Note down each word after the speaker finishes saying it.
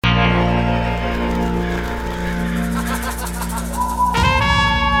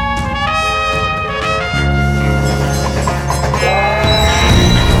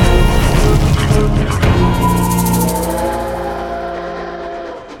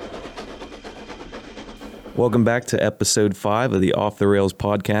Welcome back to episode 5 of the Off the Rails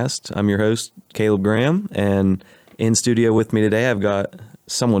podcast. I'm your host, Caleb Graham, and in studio with me today, I've got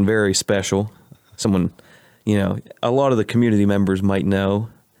someone very special. Someone, a lot of the community members might know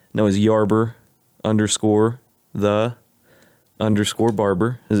as Yarber _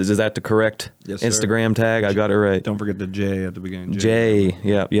 Barber. Is that the correct Instagram tag? I got it right. Don't forget the J at the beginning. J.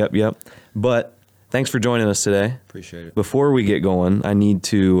 Yep. But thanks for joining us today. Appreciate it. Before we get going, I need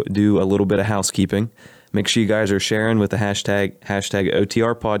to do a little bit of housekeeping. Make sure you guys are sharing with the hashtag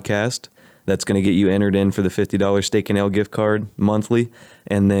OTR podcast. That's going to get you entered in for the $50 Steak and Ale gift card monthly.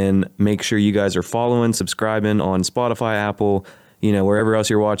 And then make sure you guys are following, subscribing on Spotify, Apple, wherever else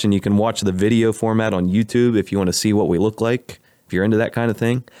you're watching. You can watch the video format on YouTube if you want to see what we look like, if you're into that kind of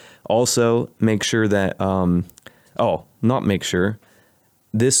thing. Also, make sure that,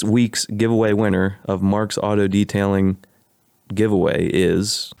 this week's giveaway winner of Mark's Auto Detailing giveaway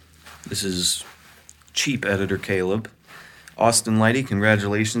is, this is Cheap Editor Caleb. Austin Lighty,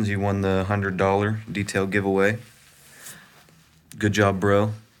 congratulations. You won the $100 detail giveaway. Good job,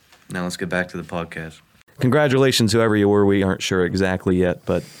 bro. Now let's get back to the podcast. Congratulations, whoever you were. We aren't sure exactly yet,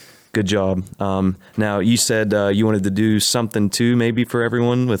 but good job. Now, you said you wanted to do something too, maybe for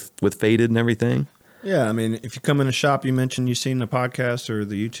everyone with Faded and everything. Yeah, I mean, if you come in a shop, you mentioned you've seen the podcast or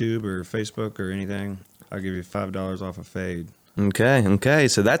the YouTube or Facebook or anything, I'll give you $5 off a Fade. Okay.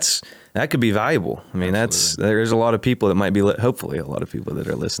 So that could be valuable. I mean, there's a lot of people that might be, hopefully a lot of people that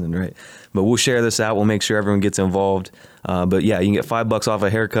are listening, right? But we'll share this out. We'll make sure everyone gets involved. But yeah, you can get $5 off a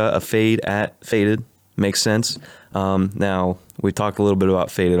haircut, a fade at Faded. Makes sense. Now, we talked a little bit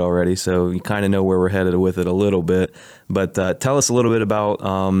about Faded already, so you kind of know where we're headed with it a little bit. But tell us a little bit about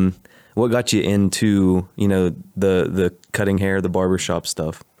what got you into, the cutting hair, the barbershop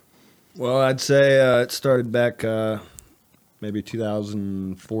stuff. Well, I'd say it started back maybe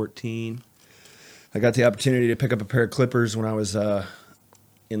 2014. I got the opportunity to pick up a pair of clippers when I was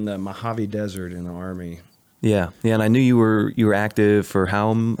in the Mojave Desert in the Army. Yeah, and I knew you were active for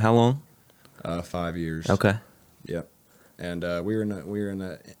how long? 5 years. Okay. Yep. And we were in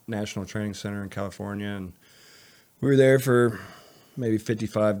the National Training Center in California, and we were there for maybe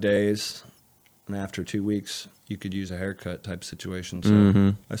 55 days. And after 2 weeks, you could use a haircut type situation.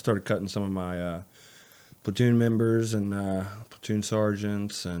 So I started cutting some of my platoon members and platoon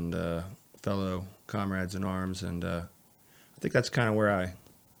sergeants and fellow comrades in arms, and I think that's kind of where I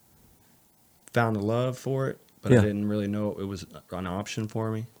found a love for it, but I didn't really know it was an option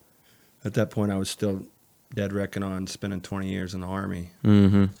for me. At that point, I was still dead reckoning on spending 20 years in the Army.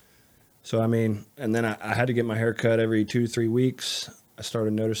 Mm-hmm. So, I mean, and then I had to get my hair cut every 2-3 weeks. I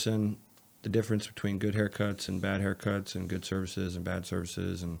started noticing the difference between good haircuts and bad haircuts and good services and bad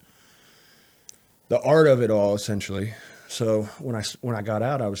services and the art of it all, essentially. So when I got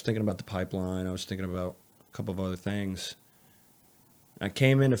out, I was thinking about the pipeline. I was thinking about a couple of other things. I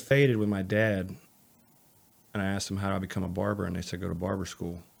came into Faded with my dad, and I asked them how do I become a barber, and they said go to barber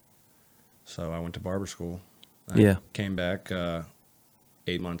school. So I went to barber school. I came back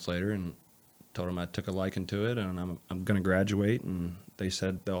 8 months later and told them I took a liking to it, and I'm going to graduate, and they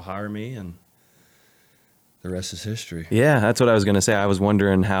said they'll hire me, and the rest is history. Yeah, that's what I was going to say. I was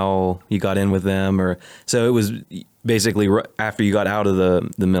wondering how you got in with them. So it was basically after you got out of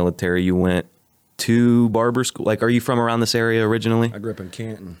the military, you went to barber school. Like, are you from around this area originally? I grew up in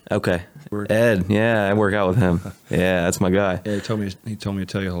Canton. Okay. Ed, yeah, I work out with him. Yeah, that's my guy. Yeah, he told me to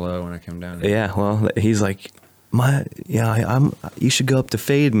tell you hello when I came down here. Yeah, well, he's like, you should go up to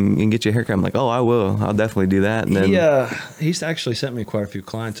Fade and get your haircut. I'm like, oh, I will. I'll definitely do that. And then, he's actually sent me quite a few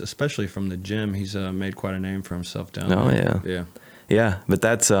clients, especially from the gym. He's made quite a name for himself down there. Oh, yeah. Yeah, but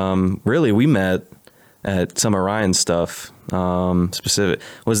that's really, we met at some of Ryan's stuff. Specific.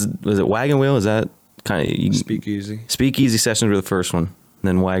 Was it Wagon Wheel? Is that kind of... Speakeasy. Speakeasy sessions were the first one. And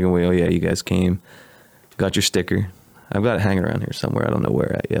then Wagon Wheel, yeah, you guys came. Got your sticker. I've got it hanging around here somewhere. I don't know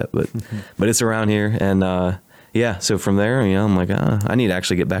where at yet, but it's around here. And... yeah, so from there, I'm like, I need to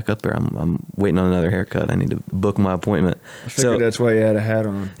actually get back up there. I'm waiting on another haircut. I need to book my appointment. I figured that's why you had a hat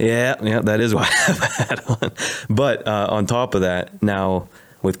on. Yeah, that is why I have a hat on. But on top of that, now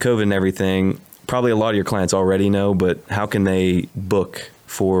with COVID and everything, probably a lot of your clients already know, but how can they book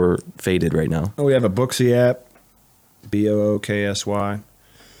for Faded right now? Oh, we have a Booksy app, Booksy.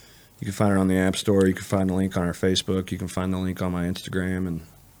 You can find it on the App Store. You can find the link on our Facebook. You can find the link on my Instagram, and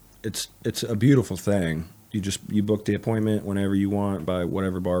it's a beautiful thing. You book the appointment whenever you want by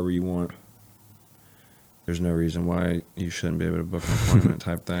whatever barber you want. There's no reason why you shouldn't be able to book an appointment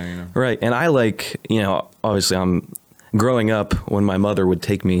type thing. Right. And I obviously I'm growing up when my mother would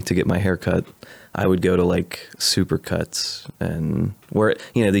take me to get my hair cut, I would go to like Supercuts and where,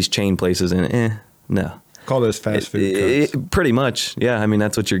 these chain places and no. call those fast food cuts. Pretty much, yeah. I mean,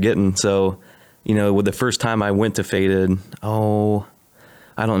 that's what you're getting. So, you know, with the first time I went to Faded,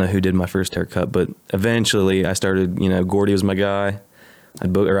 I don't know who did my first haircut, but eventually I started, you know, Gordy was my guy.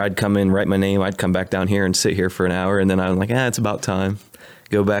 I'd come in, write my name, I'd come back down here and sit here for an hour, and then I'm like, it's about time.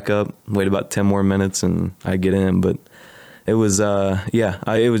 Go back up, wait about 10 more minutes, and I'd get in. But it was,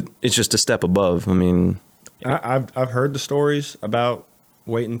 it's just a step above. I mean, I've heard the stories about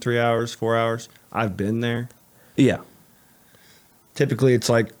waiting 3 hours, 4 hours. I've been there. Yeah. Typically, it's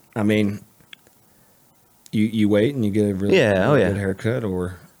like, I mean, you wait and you get a really good haircut,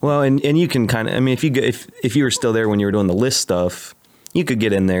 or and you can kind of, I mean, if you were still there when you were doing the list stuff, you could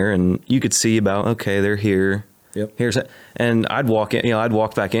get in there and you could see about, okay, they're here. Yep. And I'd walk in, I'd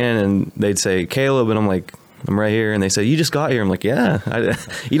walk back in and they'd say, Caleb, and I'm like, I'm right here. And they say, you just got here. I'm like, yeah,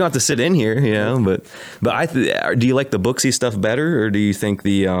 you don't have to sit in here, you know, but do you like the booksy stuff better, or do you think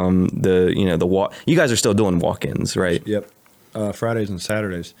you guys are still doing walk-ins, right? Yep. Fridays and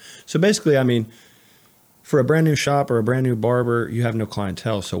Saturdays. So basically, I mean, for a brand new shop or a brand new barber, you have no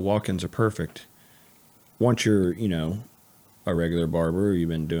clientele. So walk-ins are perfect. Once you're, you know, a regular barber, you've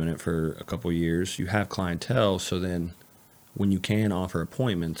been doing it for a couple of years, you have clientele. So then when you can offer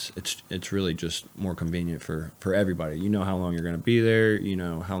appointments, it's really just more convenient for everybody. You know how long you're going to be there. You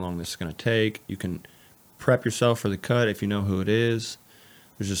know how long this is going to take. You can prep yourself for the cut if you know who it is.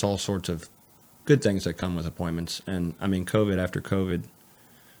 There's just all sorts of good things that come with appointments. And I mean, after COVID,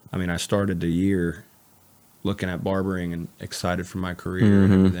 I mean, I started the year looking at barbering and excited for my career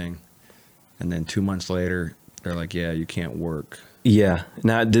and everything. And then 2 months later, they're like, yeah, you can't work. Yeah.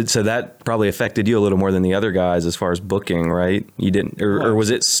 Now, so that probably affected you a little more than the other guys as far as booking, right? You didn't, or was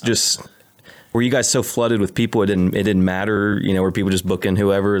it just, were you guys so flooded with people it didn't matter? You know, were people just booking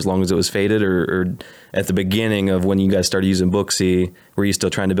whoever as long as it was Faded, or at the beginning of when you guys started using Booksy, were you still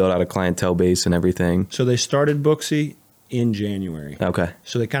trying to build out a clientele base and everything? So they started Booksy in January. Okay.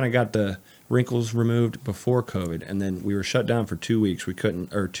 So they kind of got the wrinkles removed before COVID, and then we were shut down for 2 weeks.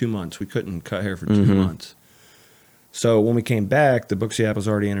 2 months. We couldn't cut hair for 2 months. So when we came back, the Booksy app was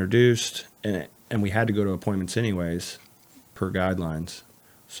already introduced, and we had to go to appointments anyways, per guidelines.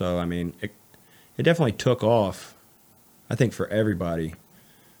 So I mean, it definitely took off, I think, for everybody.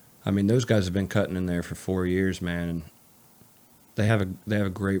 I mean, those guys have been cutting in there for 4 years, man, and they have a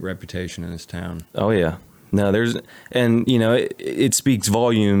great reputation in this town. Oh yeah, no, and you know, it speaks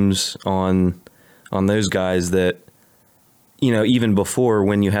volumes on those guys that, you know, even before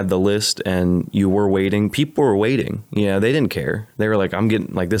when you had the list and you were waiting, people were waiting. You know, they didn't care. They were like, I'm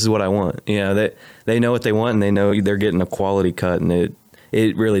getting, like, this is what I want. You know, they know what they want, and they know they're getting a quality cut, and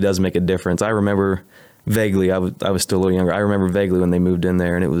it really does make a difference. I remember vaguely, I was still a little younger. I remember vaguely when they moved in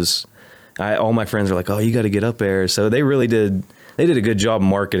there, and it was, all my friends were like, oh, you got to get up there. So they really did. They did a good job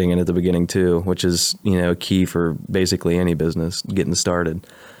marketing it at the beginning too, which is, you know, key for basically any business getting started.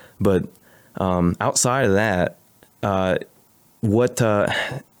 But outside of that, what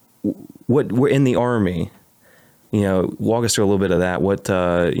we're in the Army, you know, walk us through a little bit of that. What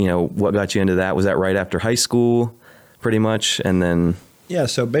got you into that? Was that right after high school, pretty much? And then, yeah.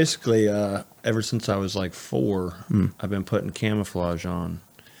 So basically, ever since I was like 4, I've been putting camouflage on,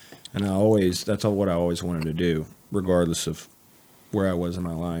 and that's what I always wanted to do, regardless of where I was in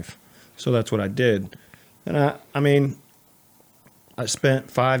my life. So that's what I did. And I mean, I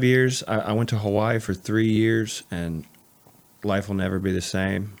spent 5 years. I went to Hawaii for 3 years, and life will never be the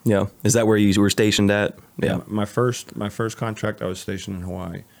same. Yeah. Is that where you were stationed at? Yeah. My first contract, I was stationed in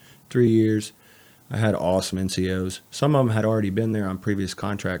Hawaii. 3 years. I had awesome NCOs. Some of them had already been there on previous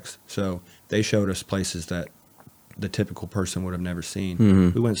contracts, so they showed us places that the typical person would have never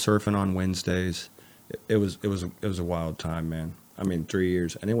seen. We went surfing on Wednesdays. It was a wild time, man. I mean, 3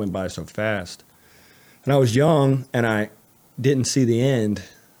 years, and it went by so fast. And I was young, and I didn't see the end.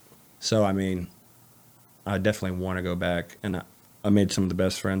 So, I mean, I definitely want to go back, and I made some of the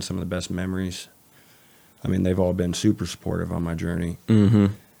best friends, some of the best memories. I mean, they've all been super supportive on my journey.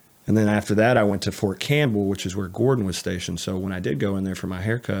 And then after that, I went to Fort Campbell, which is where Gordon was stationed. So when I did go in there for my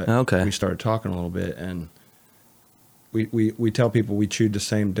haircut, we started talking a little bit, and we tell people we chewed the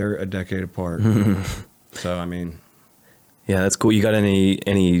same dirt a decade apart. So, I mean... Yeah, that's cool. You got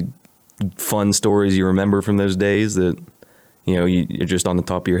any fun stories you remember from those days that, you know, you're just on the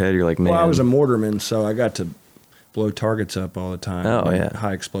top of your head? You're like, man. Well, I was a mortarman, so I got to blow targets up all the time. Oh, yeah.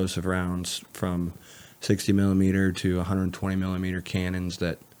 High explosive rounds from 60 millimeter to 120 millimeter cannons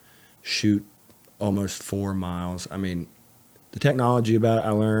that shoot almost 4 miles. I mean, the technology about it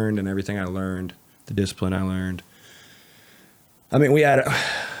I learned, and everything I learned, the discipline I learned. I mean, we had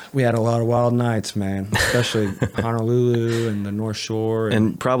We had a lot of wild nights, man, especially Honolulu and the North Shore.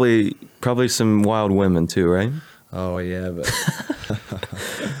 And probably some wild women too, right? Oh, yeah, but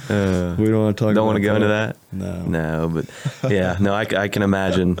we don't want to talk Don't want to go into that? No. But yeah, no, I can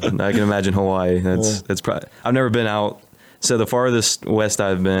imagine. I can imagine Hawaii. That's probably, I've never been out. So the farthest west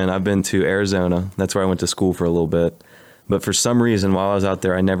I've been to Arizona. That's where I went to school for a little bit. But for some reason, while I was out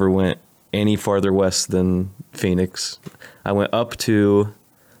there, I never went any farther west than Phoenix. I went up to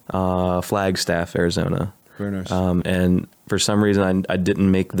Flagstaff, Arizona. Very nice. And for some reason, I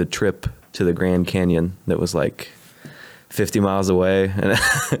didn't make the trip to the Grand Canyon that was like 50 miles away. And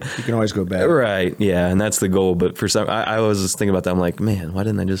you can always go back. Right, yeah, and that's the goal. But for some, I was just thinking about that. I'm like, man, why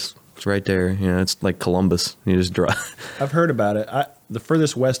didn't I just... It's right there. You know, it's like Columbus. You just drive. I've heard about it. The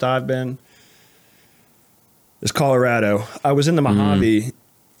furthest west I've been is Colorado. I was in the Mojave,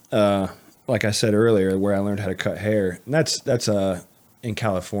 like I said earlier, where I learned how to cut hair. And that's in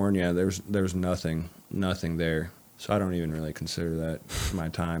California. There's nothing there. So I don't even really consider that my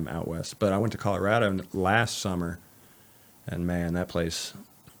time out west. But I went to Colorado last summer, and man, that place.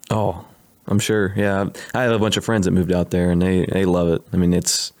 Oh, I'm sure. Yeah, I have a bunch of friends that moved out there, and they love it. I mean,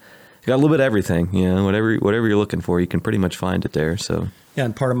 it's got a little bit of everything. You know, whatever you're looking for, you can pretty much find it there. So yeah,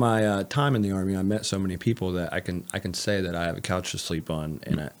 and part of my time in the Army, I met so many people that I can say that I have a couch to sleep on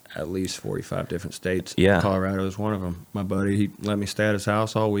in at least 45 different states. Yeah, Colorado is one of them. My buddy, he let me stay at his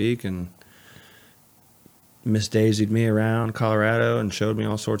house all week and Miss Daisied me around Colorado and showed me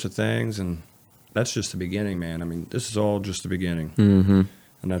all sorts of things. And that's just the beginning, man. I mean, this is all just the beginning. Mm-hmm.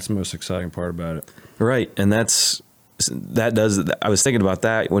 And that's the most exciting part about it. Right, and I was thinking about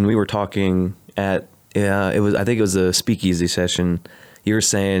that when we were talking at, I think it was a speakeasy session. You were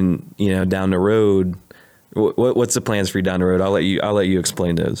saying, you know, down the road, what's the plans for you down the road? I'll let you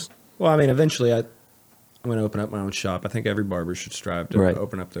explain those. Well, I mean, eventually I'm going to open up my own shop. I think every barber should strive to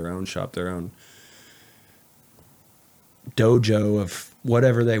open up their own shop, their own dojo of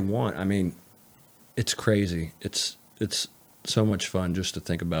whatever they want. I mean, it's crazy. It's so much fun just to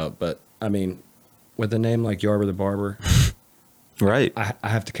think about. But I mean, with a name like Yarber the Barber, right? I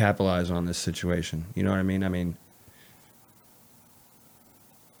have to capitalize on this situation. You know what I mean? I mean,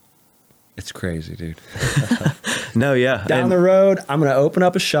 it's crazy, dude. No, yeah. Down the road, I'm going to open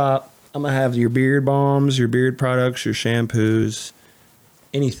up a shop. I'm going to have your beard balms, your beard products, your shampoos,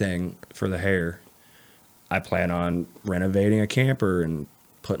 anything for the hair. I plan on renovating a camper and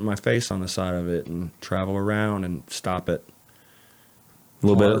putting my face on the side of it and travel around and stop at a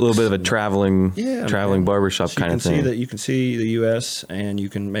little bit of a traveling barbershop so kind of thing. You can see the U.S. and you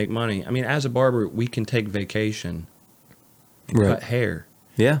can make money. I mean, as a barber, we can take vacation and cut hair,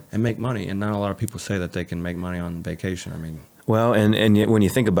 and make money. And not a lot of people say that they can make money on vacation. I mean, well, and yet when you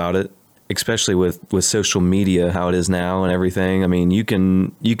think about it, especially with social media, how it is now and everything, I mean, you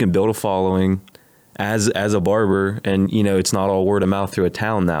can build a following as a barber, and you know, it's not all word of mouth through a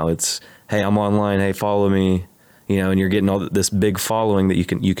town now. It's, hey, I'm online, hey, follow me, you know, and you're getting all this big following that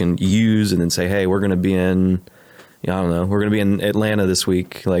you can use, and then say, hey, we're going to be in, I don't know, we're going to be in Atlanta this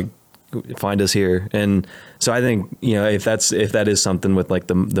week, like, find us here. And so I think, you know, if that is something with like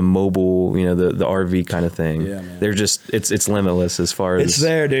the mobile, you know, the RV kind of thing, they're just, it's limitless as far as it's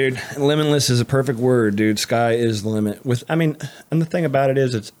there, dude. Limitless is a perfect word, dude. Sky is the limit. And the thing about it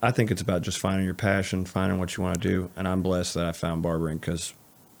is, I think it's about just finding your passion, finding what you want to do. And I'm blessed that I found barbering, because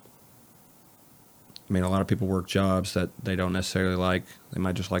I mean, a lot of people work jobs that they don't necessarily like. They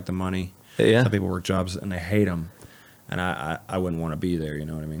might just like the money. Yeah. Some people work jobs and they hate them. And I wouldn't want to be there, you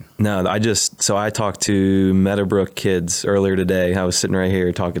know what I mean? No, I talked to Meadowbrook kids earlier today. I was sitting right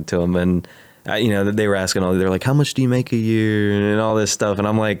here talking to them, and you know, they were asking they're like, how much do you make a year and all this stuff? And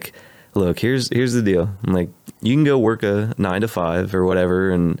I'm like, look, here's the deal. I'm like, you can go work a 9 to 5 or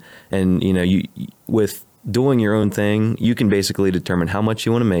whatever. And you know, you, with doing your own thing, you can basically determine how much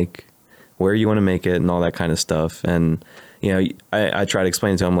you want to make, where you want to make it, and all that kind of stuff. And, you know, I try to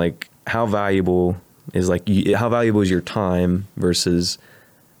explain to them, like, how valuable is your time versus,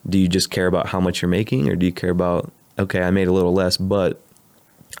 do you just care about how much you're making, or do you care about, okay, I made a little less, but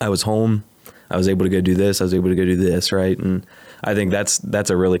I was home, I was able to go do this, I was able to go do this, right? And I think that's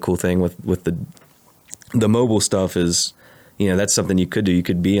a really cool thing with the mobile stuff is, you know, that's something you could do. You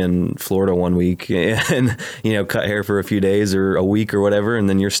could be in Florida one week and, you know, cut hair for a few days or a week or whatever, and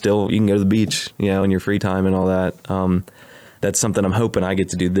then you can go to the beach, you know, in your free time and all that. That's something I'm hoping I get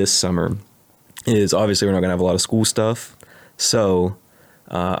to do this summer. Is obviously we're not going to have a lot of school stuff, so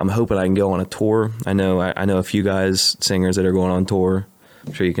I'm hoping I can go on a tour. I know a few guys, singers, that are going on tour.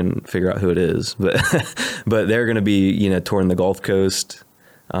 I'm sure you can figure out who it is, but but they're going to be, you know, touring the Gulf Coast,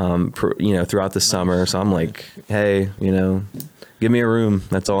 you know, throughout the summer. So I'm like, hey, you know, Give me a room.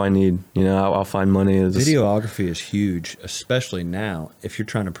 That's all I need. You know, I'll find money. Videography is huge, especially now if you're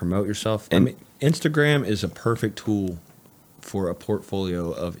trying to promote yourself. I mean, Instagram is a perfect tool for a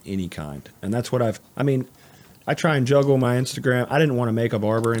portfolio of any kind. And that's what I try and juggle my Instagram. I didn't want to make a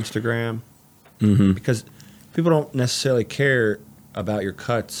barber Instagram because people don't necessarily care about your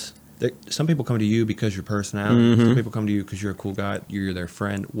cuts. Some people come to you because your personality. Some people come to you because you're a cool guy. You're their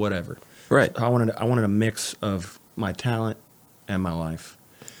friend, whatever. Right. So I wanted a mix of my talent and my life.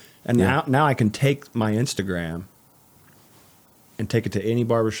 And now I can take my Instagram and take it to any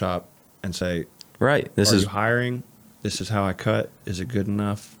barbershop and say, right, are you hiring? This is how I cut. Is it good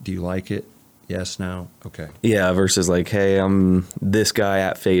enough? Do you like it? Yes, no, okay. Yeah, versus like, hey, I'm this guy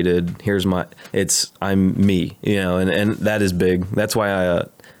at Faded. I'm me, you know, and that is big. That's why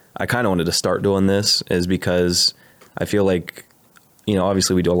I kind of wanted to start doing this, is because I feel like, you know,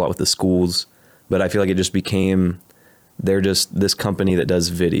 obviously we do a lot with the schools, but I feel like it just became, they're just this company that does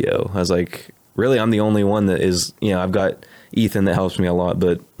video. I was like, really, I'm the only one that is, you know, I've got Ethan that helps me a lot,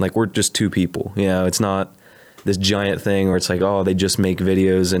 but like we're just two people, you know, it's not this giant thing where it's like, oh, they just make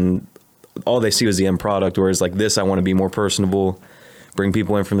videos and all they see is the end product. Whereas like this, I want to be more personable, bring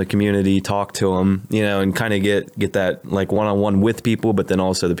people in from the community, talk to them, you know, and kind of get that like one-on-one with people, but then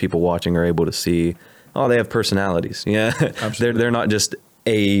also the people watching are able to see, oh, they have personalities. Yeah. They're not just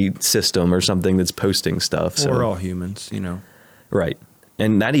a system or something that's posting stuff. So we're all humans, you know. Right.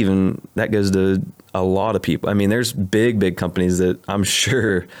 And that goes to a lot of people. I mean, there's big companies that I'm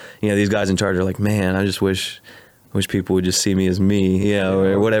sure, you know, these guys in charge are like, man, I just wish people would just see me as me, you know,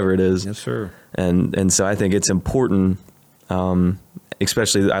 or whatever it is. Yes, sir. And so I think it's important,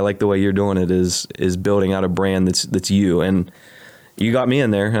 especially I like the way you're doing it, is building out a brand that's you. And you got me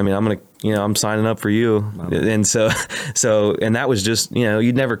in there. I mean, I'm signing up for you. Wow. And so and that was just, you know,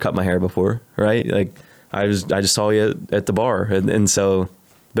 you'd never cut my hair before, right? Like I just saw you at the bar, and so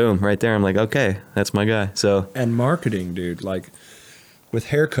boom, right there. I'm like, okay, that's my guy. So, and marketing, dude, like with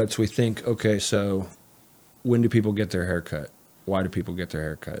haircuts, we think, okay, so when do people get their haircut? Why do people get their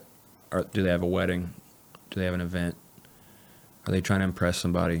haircut? Do they have a wedding? Do they have an event? Are they trying to impress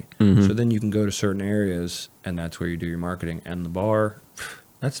somebody? Mm-hmm. So then you can go to certain areas, and that's where you do your marketing. And the bar,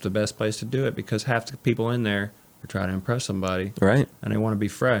 that's the best place to do it, because half the people in there are trying to impress somebody. Right. And they want to be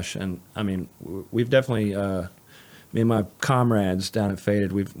fresh. And, I mean, we've definitely, me and my comrades down at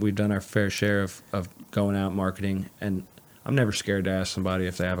Faded, we've done our fair share of going out marketing. And I'm never scared to ask somebody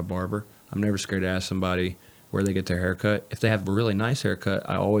if they have a barber. I'm never scared to ask somebody where they get their haircut. If they have a really nice haircut,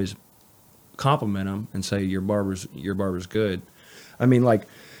 I always compliment them and say, your barber's good. I mean, like,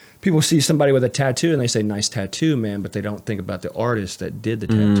 people see somebody with a tattoo and they say, nice tattoo, man, but they don't think about the artist that did the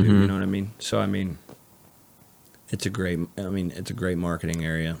tattoo. Mm-hmm. You know what I mean? So, I mean, it's a great marketing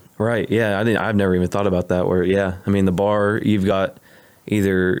area. Right. Yeah. I've never even thought about that. Where, yeah, I mean, the bar, you've got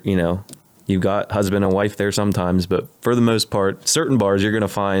either, you know, you've got husband and wife there sometimes, but for the most part, certain bars, you're going to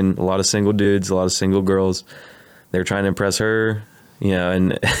find a lot of single dudes, a lot of single girls. They're trying to impress her, you know,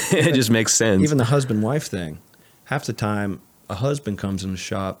 and it just makes sense. Even the husband-wife thing. Half the time, a husband comes in the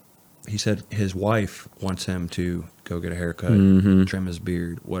shop. He said his wife wants him to go get a haircut, mm-hmm. trim his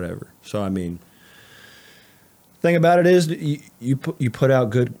beard, whatever. So, I mean, thing about it is you put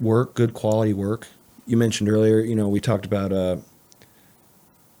out good work, good quality work. You mentioned earlier, you know, we talked about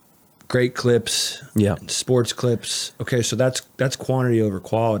great clips, yeah, sports clips. Okay, so that's quantity over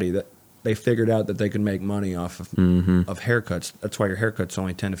quality. That they figured out that they could make money off of mm-hmm. of haircuts. That's why your haircut's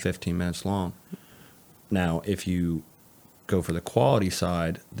only 10 to 15 minutes long. Now, if you go for the quality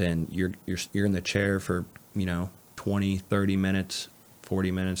side, then you're in the chair for, you know, 20, 30 minutes,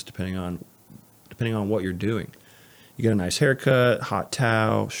 40 minutes, depending on what you're doing. You get a nice haircut, hot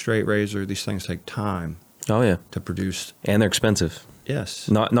towel, straight razor. These things take time. Oh yeah, to produce, and they're expensive. Yes.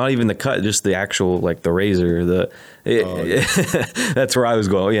 Not even the cut, just the actual, like the razor. Yeah. That's where I was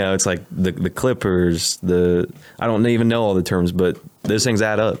going. Yeah, it's like the clippers. I don't even know all the terms, but those things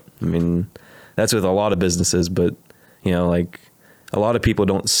add up. I mean, that's with a lot of businesses, but you know, like a lot of people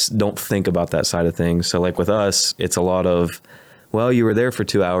don't think about that side of things. So like with us, it's a lot of, well, you were there for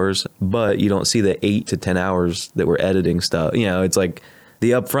 2 hours, but you don't see the 8 to 10 hours that we're editing stuff. You know, it's like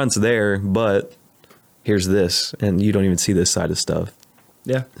the upfront's there, but here's this, and you don't even see this side of stuff.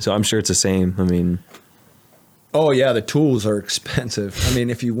 Yeah. So I'm sure it's the same. I mean, oh yeah, the tools are expensive. I mean,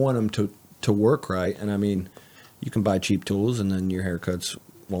 if you want them to work right, and I mean, you can buy cheap tools and then your haircuts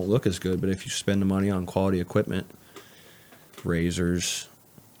won't look as good. But if you spend the money on quality equipment, razors,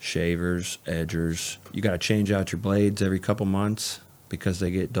 shavers, edgers, you got to change out your blades every couple months because they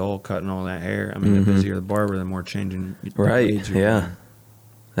get dull cutting all that hair. I mean, mm-hmm. the busier the barber, the more changing right. blades Yeah.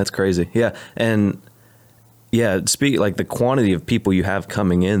 That's crazy. Yeah. And Yeah, like the quantity of people you have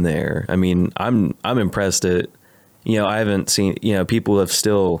coming in there. I mean, I'm impressed at, I haven't seen, people have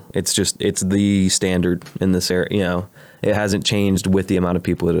still, it's the standard in this area, it hasn't changed with the amount of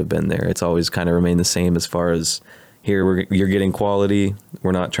people that have been there. It's always kind of remained the same as far as here you're getting quality.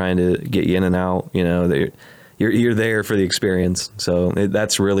 We're not trying to get you in and out, you're there for the experience. So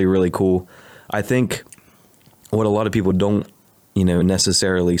that's really, really cool. I think what a lot of people don't,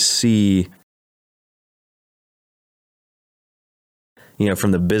 necessarily see,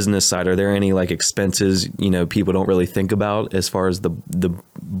 from the business side, are there any like expenses, people don't really think about as far as the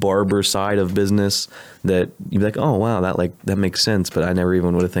barber side of business that you'd be like, oh, wow, that makes sense. But I never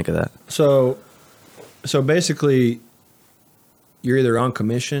even would have think of that. So basically you're either on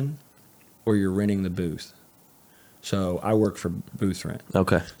commission or you're renting the booth. So I work for booth rent.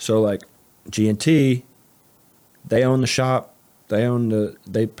 Okay. So like G&T, they own the shop, they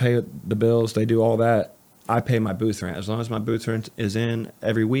pay the bills, they do all that. I pay my booth rent. As long as my booth rent is in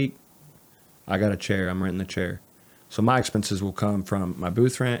every week, I got a chair. I'm renting the chair. So my expenses will come from my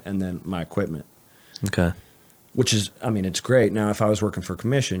booth rent and then my equipment. Okay. Which is, it's great. Now, if I was working for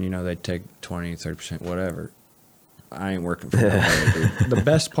commission, they'd take 20, 30%, whatever. I ain't working for nobody. The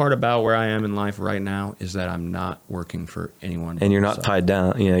best part about where I am in life right now is that I'm not working for anyone. And you're not tied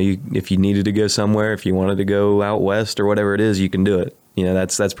down. If you needed to go somewhere, if you wanted to go out west or whatever it is, you can do it.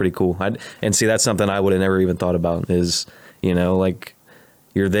 That's pretty cool. And see, that's something I would have never even thought about is, like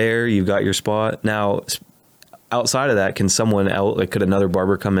you're there, you've got your spot. Now, outside of that, can someone else, like could another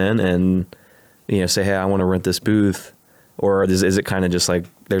barber come in and, say, hey, I want to rent this booth? Or is it kind of just like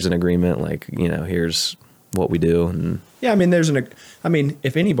there's an agreement, like, here's what we do? And yeah,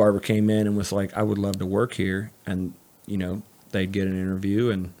 if any barber came in and was like, I would love to work here, and, they'd get an interview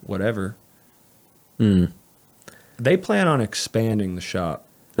and whatever. They plan on expanding the shop.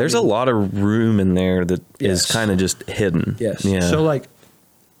 There's a lot of room in there that Yes. is kind of just hidden. Yes. Yeah. So like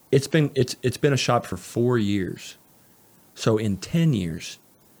it's been a shop for 4 years. So in 10 years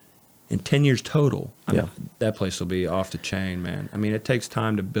total, that place will be off the chain, man. It takes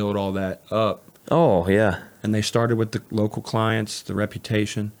time to build all that up. Oh, yeah. And they started with the local clients, the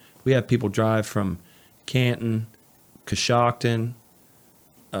reputation. We have people drive from Canton, Coshocton,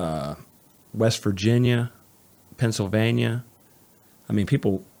 West Virginia, Pennsylvania.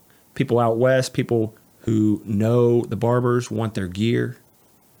 People out west, people who know the barbers want their gear.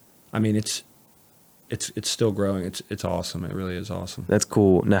 It's still growing. It's awesome. It really is awesome. That's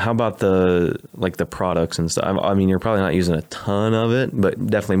cool. Now, how about the products and stuff? You're probably not using a ton of it, but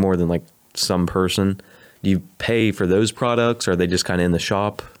definitely more than like some person. Do you pay for those products, or are they just kind of in the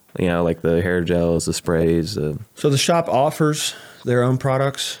shop? Like the hair gels, the sprays. So the shop offers their own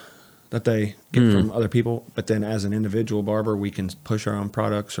products that they get from other people, but then as an individual barber, we can push our own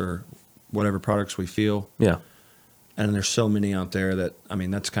products or whatever products we feel. Yeah. And there's so many out there that,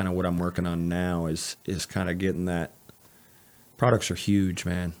 that's kind of what I'm working on now is kind of getting that. Products are huge,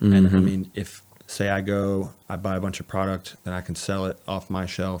 man. Mm-hmm. And if say I buy a bunch of product, then I can sell it off my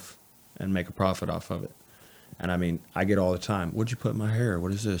shelf and make a profit off of it. And I get all the time, what'd you put in my hair?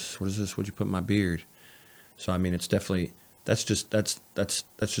 What is this? What is this? What'd you put in my beard? So, it's definitely, that's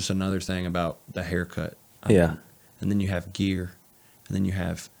just another thing about the haircut. Yeah. And then you have gear, and then you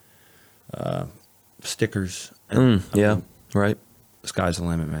have stickers. And, right. The sky's the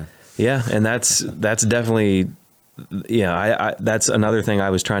limit, man. Yeah, and that's definitely, that's another thing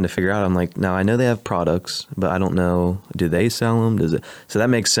I was trying to figure out. I'm like, now I know they have products, but I don't know, do they sell them? So that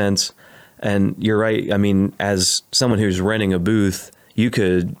makes sense. And you're right. As someone who's renting a booth, you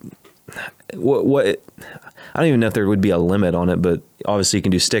could, I don't even know if there would be a limit on it, but obviously you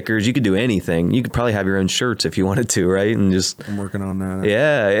can do stickers. You could do anything. You could probably have your own shirts if you wanted to, right? And just I'm working on that.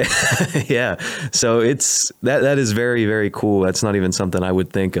 Yeah, yeah. So that is very, very cool. That's not even something I would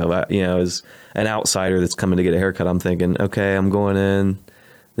think of. As an outsider that's coming to get a haircut, I'm thinking, okay, I'm going in.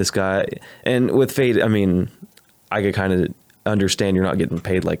 This guy, and with Fade, I could kind of understand you're not getting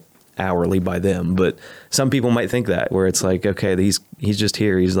paid like hourly by them, but some people might think that, where it's like, okay, he's just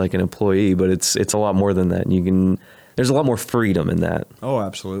here, he's like an employee, but it's a lot more than that. And there's a lot more freedom in that. Oh,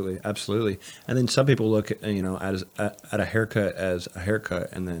 absolutely, absolutely. And then some people look at a haircut as a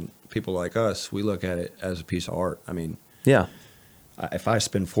haircut, and then people like us, we look at it as a piece of art. Yeah. If I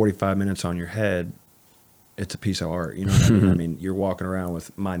spend 45 minutes on your head, it's a piece of art. You know what I mean? You're walking around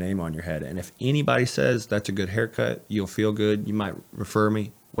with my name on your head, and if anybody says that's a good haircut, you'll feel good. You might refer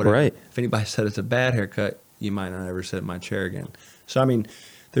me. Whatever. Right. If anybody said it's a bad haircut, you might not ever sit in my chair again. So,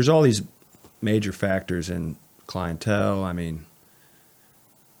 there's all these major factors in clientele.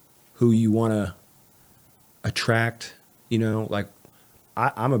 Who you want to attract, like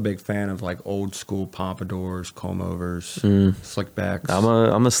I'm a big fan of like old school pompadours, comb overs, slick backs.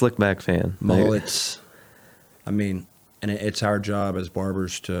 I'm a slick back fan. Mullets. I mean, and it's our job as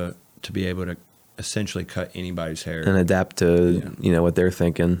barbers to be able to essentially cut anybody's hair and adapt to what they're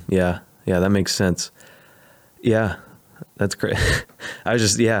thinking. Yeah, that makes sense. Yeah, that's great. I was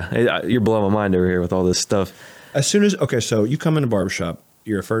just you're blowing my mind over here with all this stuff. As soon as so you come in the barbershop,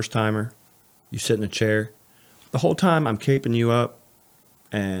 you're a first timer, you sit in a chair. The whole time I'm keeping you up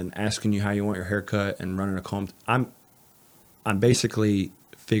and asking you how you want your hair cut and running a comb. I'm basically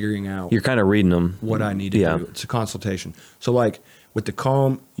figuring out. You're kind of reading them. What I need to do. It's a consultation. So like with the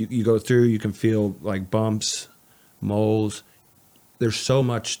comb, you go through, you can feel like bumps, moles. There's so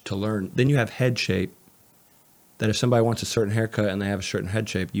much to learn. Then you have head shape. That if somebody wants a certain haircut and they have a certain head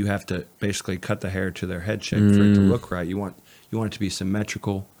shape, you have to basically cut the hair to their head shape for it to look right. You want it to be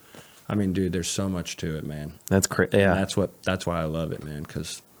symmetrical. I mean, dude, there's so much to it, man. That's crazy. Yeah, and that's why I love it, man.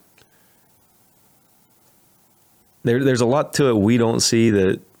 Because there's a lot to it we don't see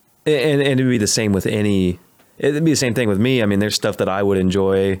that, and it'd be the same with any. It'd be the same thing with me. I mean, there's stuff that I would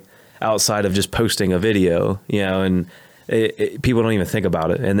enjoy outside of just posting a video, and people don't even think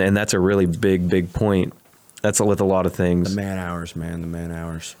about it, and that's a really big point. That's with a lot of things. The man hours, man. The man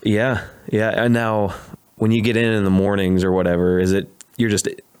hours. Yeah. And now, when you get in the mornings or whatever, is it you're just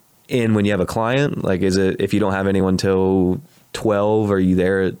in when you have a client? Like, is it if you don't have anyone till 12? Are you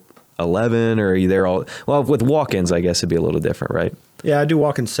there at 11, or are you there all? Well, with walk-ins, I guess it'd be a little different, right? Yeah, I do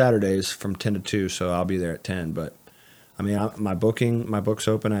walk-ins Saturdays from 10 to 2, so I'll be there at 10. But I mean, my book's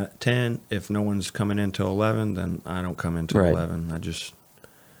open at 10. If no one's coming in till 11, then I don't come in till 11. I just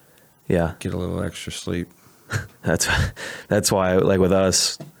get a little extra sleep. That's why, like with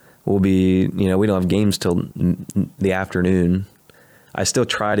us, we'll be, we don't have games till the afternoon. I still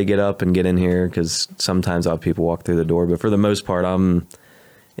try to get up and get in here because sometimes I'll have people walk through the door, but for the most part, I'm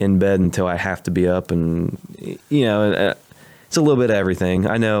in bed until I have to be up, and it's a little bit of everything.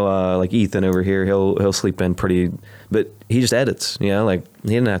 I know, like Ethan over here, he'll sleep in pretty, but he just edits. Like he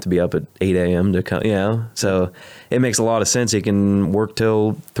didn't have to be up at 8 a.m. to come. So it makes a lot of sense. He can work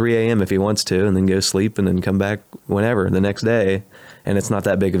till 3 a.m. if he wants to, and then go sleep, and then come back whenever the next day, and it's not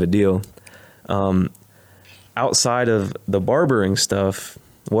that big of a deal. Outside of the barbering stuff,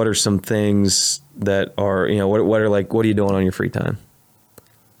 what are some things that are what are you doing on your free time?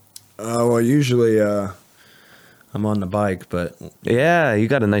 Well, usually I'm on the bike, but yeah, you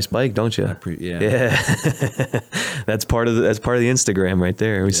got a nice bike, don't you? Yeah. That's part of the Instagram right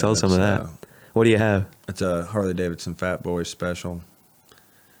there. We sell some of that. What do you have? It's a Harley Davidson Fat Boy Special,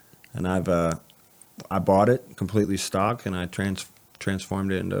 and I bought it completely stock, and I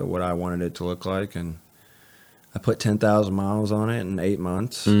transformed it into what I wanted it to look like, and I put 10,000 miles on it in 8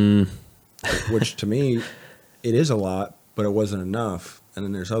 months, which to me, it is a lot, but it wasn't enough. And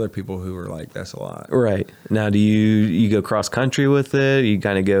then there's other people who are like, that's a lot. Right. Now, do you go cross country with it? You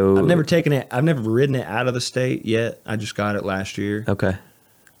kind of go... I've never ridden it out of the state yet. I just got it last year. Okay.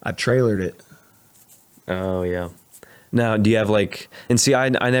 I trailered it. Oh, yeah. Now, do you have and see, I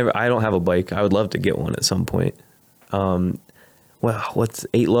don't have a bike. I would love to get one at some point. Well, what's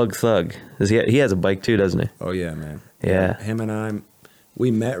 8 Lug Thug? He has a bike too, doesn't he? Oh, yeah, man. Yeah. Him and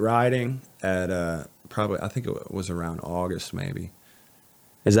we met riding at probably, I think it was around August maybe.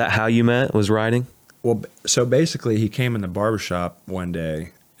 Is that how you met, was riding? Well, so basically he came in the barbershop one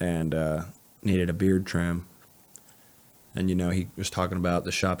day and needed a beard trim. And, he was talking about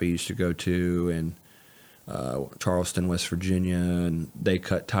the shop he used to go to in Charleston, West Virginia, and they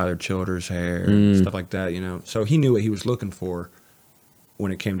cut Tyler Childers' hair and stuff like that, So he knew what he was looking for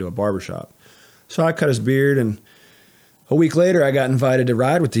when it came to a barbershop. So I cut his beard, and a week later I got invited to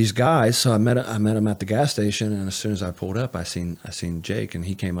ride with these guys. So I met him at the gas station, and as soon as I pulled up, I seen Jake, and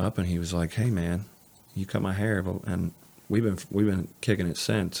he came up and he was like, "Hey man, you cut my hair," and we've been kicking it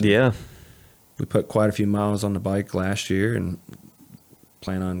since. Yeah. We put quite a few miles on the bike last year and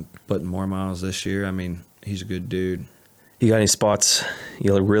plan on putting more miles this year. I mean, he's a good dude. You got any spots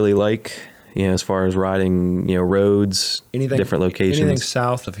you really like, as far as riding, roads, different locations? Anything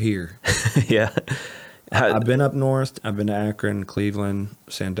south of here. Yeah. I've been up north. I've been to Akron, Cleveland,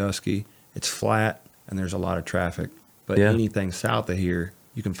 Sandusky. It's flat and there's a lot of traffic. But anything south of here,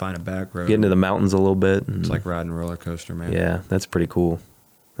 you can find a back road. Get into the mountains a little bit. It's like riding a roller coaster, man. Yeah, that's pretty cool.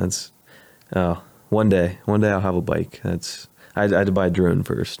 One day I'll have a bike. I had to buy a drone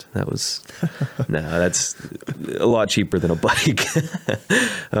first. That's a lot cheaper than a bike.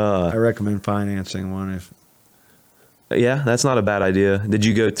 I recommend financing one if. Yeah, that's not a bad idea. Did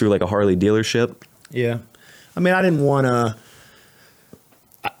you go through like a Harley dealership? Yeah. I mean, I didn't want to.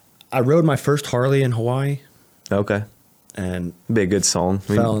 I rode my first Harley in Hawaii. Okay. and Be a good song.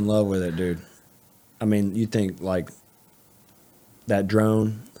 fell in love with it, dude. I mean, you think like that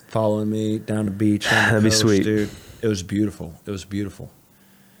drone following me down the beach, down the That'd be coast, sweet. dude. It was beautiful. It was beautiful.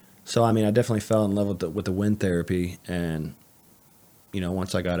 So I mean, I definitely fell in love with the wind therapy, and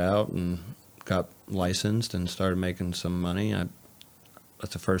once I got out and got licensed and started making some money,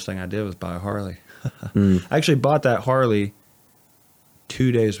 that's the first thing I did was buy a Harley. Mm. I actually bought that Harley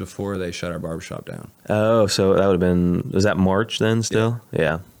 2 days before they shut our barbershop down. Oh, so that would have been, was that March then still?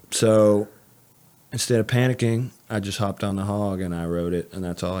 Yeah. So instead of panicking, I just hopped on the hog and I rode it, and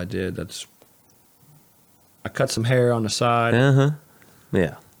that's all I did. I cut some hair on the side, Uh-huh.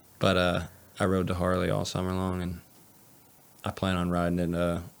 Yeah. but I rode the Harley all summer long, and I plan on riding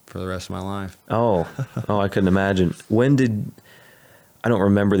it for the rest of my life. Oh, I couldn't imagine. I don't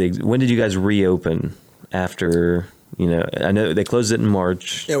remember when did you guys reopen after, I know they closed it in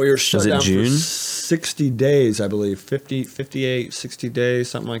March. Yeah, we were shut Was it down June? for 60 days, I believe. 50, 58, 60 days,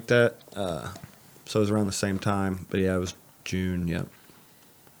 something like that. So it was around the same time. But yeah, it was June, yep.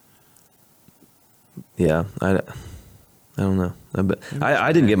 Yeah, I don't know.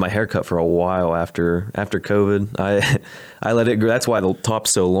 I didn't get my hair cut for a while after COVID. I let it grow. That's why the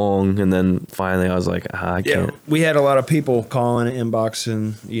top's so long. And then finally I was like, I can't. We had a lot of people calling,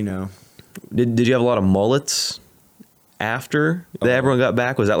 inboxing, Did you have a lot of mullets after everyone got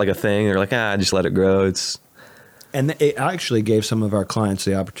back? Was that like a thing? They're like, just let it grow. And it actually gave some of our clients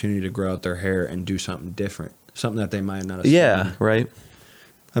the opportunity to grow out their hair and do something different, something that they might not have seen. Right.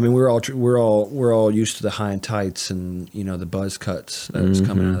 I mean, we're all used to the high and tights and the buzz cuts that was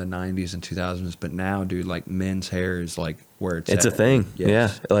coming out of the 90s and 2000s. But now, dude, like men's hair is like where it's It's at. a thing.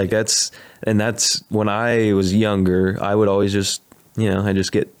 Yes. Yeah. Like that's when I was younger, I would always just,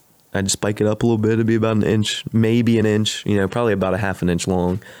 I'd spike it up a little bit. It'd be about an inch, maybe an inch, probably about a half an inch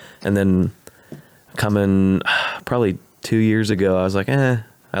long. And then coming probably 2 years ago, I was like, I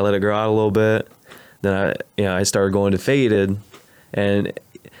let it grow out a little bit. Then I started going to faded, and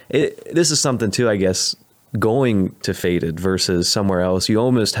this is something too, I guess, going to faded versus somewhere else. You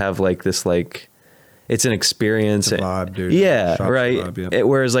almost have like this, like, it's an experience. It's a vibe, dude. Yeah, Shop's right. vibe, yeah.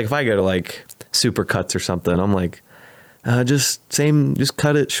 Whereas like if I go to like Supercuts or something, I'm like, just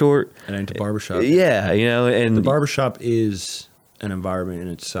cut it short. And into barbershop. Yeah, and The barbershop is an environment in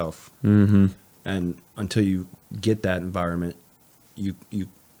itself. Mm-hmm. And until you get that environment, you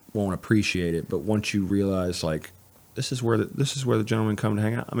won't appreciate it. But once you realize, like, this is where the gentlemen come to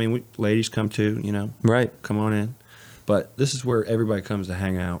hang out. I mean, ladies come too, right. come on in. But this is where everybody comes to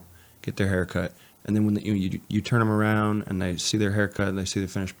hang out, get their hair cut. And then when you turn them around and they see their haircut and they see the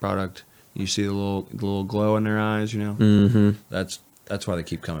finished product, you see the little glow in their eyes, Mm-hmm. That's why they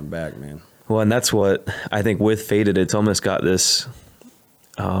keep coming back, man. Well, and that's what I think with faded, it's almost got this.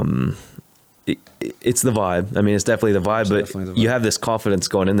 It's the vibe. I mean, it's definitely the vibe, but definitely the vibe. you have this confidence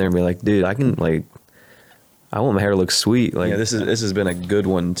going in there and be like, dude, I want my hair to look sweet. Like this has been a good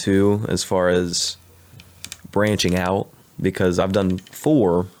one too, as far as branching out, because I've done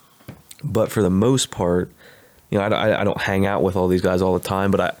 4, but for the most part, I don't hang out with all these guys all the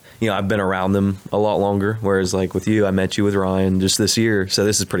time, but I've been around them a lot longer. Whereas like with you, I met you with Ryan just this year. So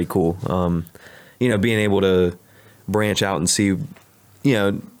this is pretty cool. Being able to branch out and see,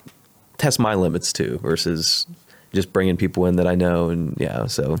 test my limits too, versus just bringing people in that I know. And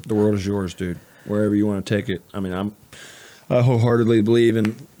so The world is yours, dude. Wherever you want to take it. I mean, I wholeheartedly believe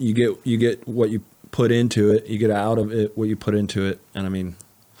in you get what you put into it. You get out of it what you put into it. And I mean,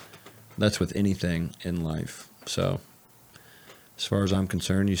 that's with anything in life. So as far as I'm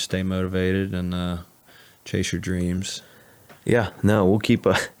concerned, you stay motivated and chase your dreams. Yeah, no, we'll keep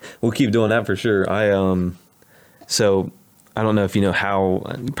doing that for sure. So I don't know if you know how.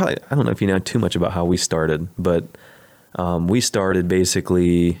 I don't know if you know too much about how we started, but we started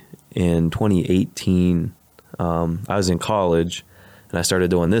basically in 2018. I was in college, and I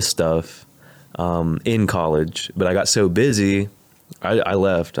started doing this stuff in college. But I got so busy, I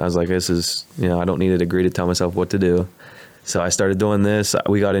left. I was like, this is, I don't need a degree to tell myself what to do. So I started doing this.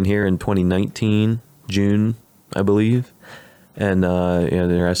 We got in here in 2019, June, I believe. And,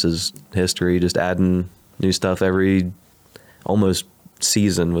 the rest is history, just adding new stuff every almost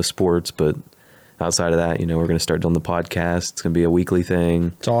season with sports. But outside of that, we're going to start doing the podcast. It's going to be a weekly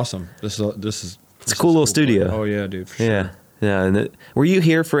thing. It's awesome. This is It's a cool little studio. Oh, yeah, dude, for sure. Yeah. Yeah. And were you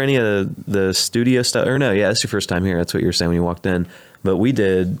here for any of the studio stuff? Or no, yeah, that's your first time here. That's what you were saying when you walked in. But we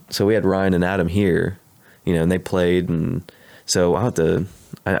had Ryan and Adam here, and they played. And so I'll have to,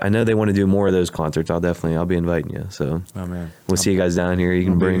 I know they want to do more of those concerts. I'll be inviting you. So Oh, man. we'll see you guys down here. You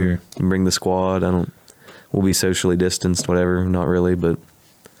can bring the squad. We'll be socially distanced, whatever. Not really, but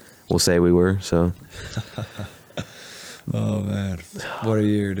we'll say we were. So Oh man, what a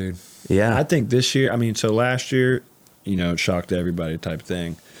year, dude. Yeah. I think this year, I mean, so last year, it shocked everybody type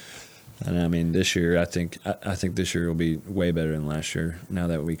thing. And I mean, this year, I think this year will be way better than last year. Now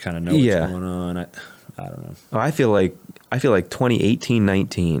that we kind of know what's going on, I don't know. I feel like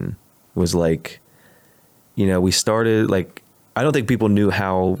 2018-19 was like, we started like, I don't think people knew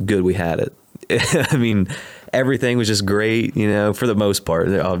how good we had it. I mean, everything was just great, for the most part,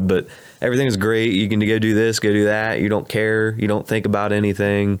 but everything was great. You can go do this, go do that. You don't care. You don't think about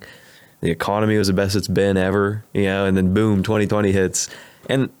anything. The economy was the best it's been ever, and then boom, 2020 hits.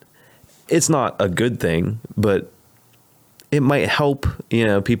 And it's not a good thing, but it might help,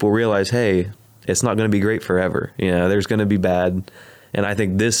 people realize, hey, it's not going to be great forever. There's going to be bad. And I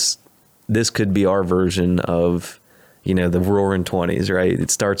think this could be our version of, the roaring 20s, right?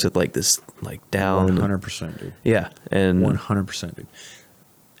 It starts with like this, like down. 100%, dude. Yeah. And 100%, dude.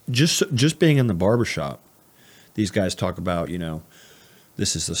 Just being in the barbershop, these guys talk about,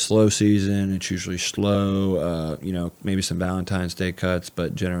 this is the slow season. It's usually slow, maybe some Valentine's Day cuts,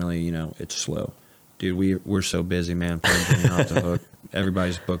 but generally, it's slow. Dude, we're so busy, man, playing Jimmy off the hook.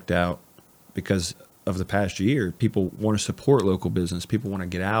 Everybody's booked out because of the past year. People want to support local business. People want to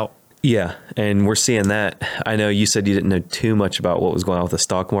get out. Yeah, and we're seeing that. I know you said you didn't know too much about what was going on with the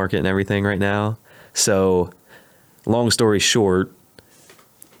stock market and everything right now. So, long story short,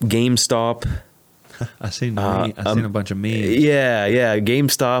 GameStop. I seen a bunch of memes. Yeah.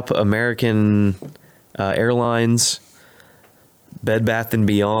 GameStop, American Airlines, Bed Bath &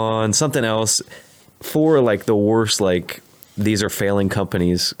 Beyond, something else. For like the worst, like these are failing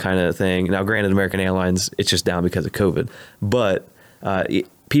companies kind of thing. Now, granted, American Airlines, it's just down because of COVID. But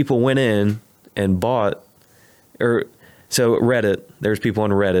people went in and bought, so Reddit, there's people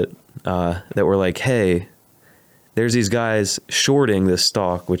on Reddit that were like, hey, there's these guys shorting this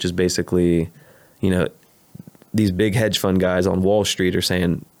stock, which is basically, these big hedge fund guys on Wall Street are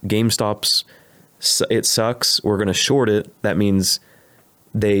saying GameStop's, it sucks. We're going to short it. That means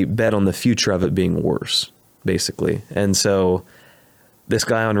they bet on the future of it being worse, basically. And so this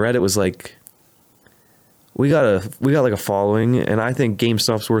guy on Reddit was like, we got like a following, and I think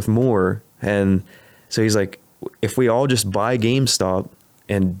GameStop's worth more. And so he's like, if we all just buy GameStop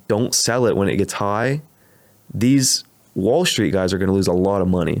and don't sell it when it gets high, these Wall Street guys are going to lose a lot of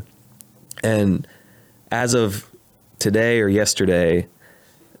money. And as of today or yesterday,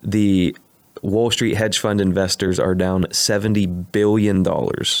 the Wall Street hedge fund investors are down $70 billion.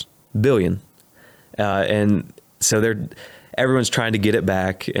 And so everyone's trying to get it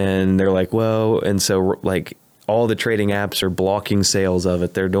back, and they're like, well, and so like all the trading apps are blocking sales of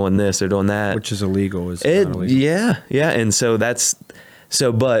it. They're doing this, they're doing that. Which is illegal. Not illegal. Yeah. And so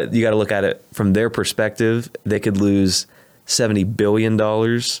but you got to look at it from their perspective. They could lose $70 billion,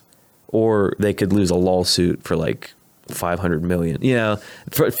 or they could lose a lawsuit for like $500 million.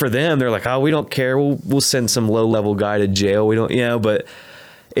 For them, they're like, oh, we don't care. We'll send some low level guy to jail. We don't, but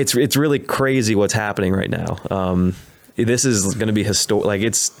it's really crazy what's happening right now. This is going to be historic. Like,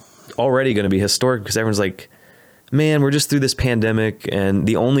 it's already going to be historic because everyone's like, man, we're just through this pandemic, and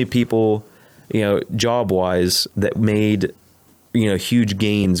the only people, job wise that made, huge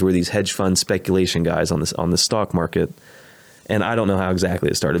gains were these hedge fund speculation guys on the stock market. And I don't know how exactly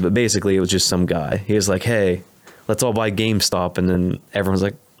it started, but basically it was just some guy. He was like, hey, let's all buy GameStop. And then everyone's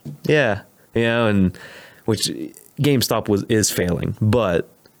like, yeah, and which GameStop is failing, but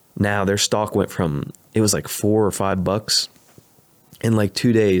now their stock went from, it was like $4 or $5 in like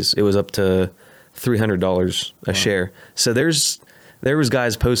 2 days. It was up to $300 a share. So there was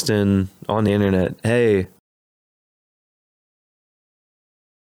guys posting on the internet, hey,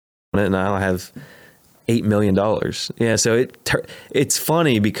 and I have $8 million. Yeah. So it's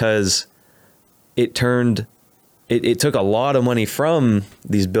funny because it took a lot of money from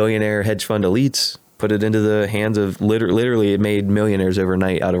these billionaire hedge fund elites, put it into the hands of literally it made millionaires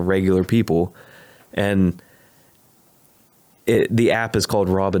overnight out of regular people. And the app is called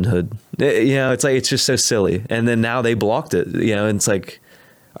Robinhood. It's like, it's just so silly. And then now they blocked it, and it's like,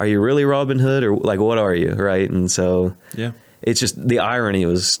 are you really Robinhood, or like, what are you? Right. And so, yeah, it's just, the irony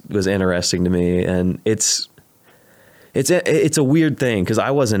was interesting to me. And it's a weird thing, because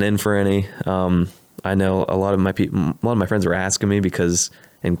I wasn't in for any. I know a lot of my friends were asking me, because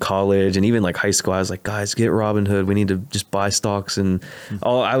in college and even like high school, I was like, guys, get Robinhood. We need to just buy stocks, and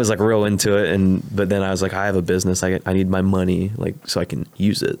I was like real into it. But then I was like, I have a business. I need my money, like, so I can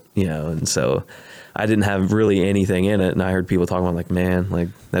use it, and so I didn't have really anything in it. And I heard people talking about, like, man, like,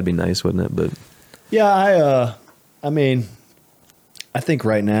 that'd be nice, wouldn't it? But yeah, I mean, I think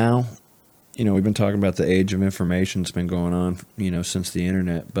right now, we've been talking about the age of information that's been going on, since the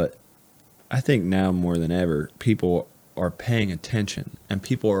internet, but I think now more than ever, people are paying attention and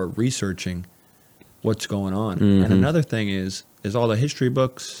people are researching what's going on. Mm-hmm. And another thing is all the history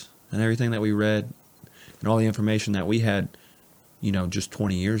books and everything that we read and all the information that we had, just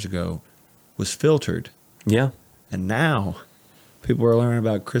 20 years ago was filtered. Yeah. And now people are learning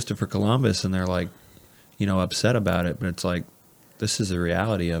about Christopher Columbus and they're like, upset about it. But it's like, this is the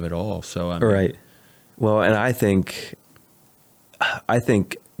reality of it all. So, Right. Well, and I think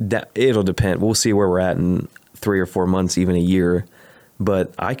that it'll depend. We'll see where we're at in 3 or 4 months, even a year.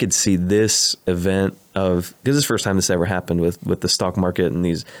 But I could see this event because this is the first time this ever happened with the stock market and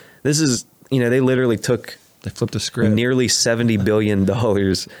these. This is, they literally took they flipped the script. Nearly $70 billion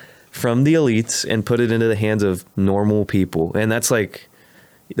from the elites and put it into the hands of normal people. And that's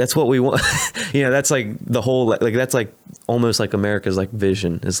what we want. That's like the whole, like, that's like almost like America's like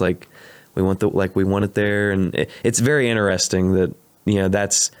vision is like, we want it there. And it's very interesting that,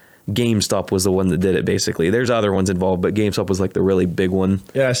 that's GameStop was the one that did it basically. There's other ones involved, but GameStop was like the really big one.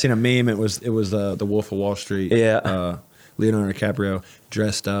 Yeah. I seen a meme. It was the Wolf of Wall Street. Yeah. Leonardo DiCaprio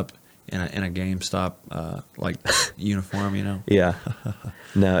dressed up in a GameStop uniform, Yeah.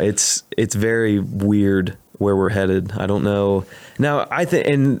 No, it's very weird where we're headed. I don't know. Now, I think,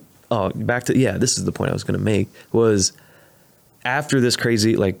 and back to, this is the point I was going to make, was after this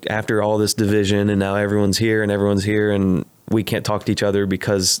crazy, like after all this division and now everyone's here and we can't talk to each other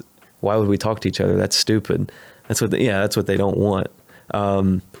because why would we talk to each other? That's stupid. That's what they don't want.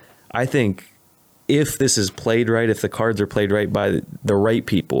 I think if this is played right, if the cards are played right by the right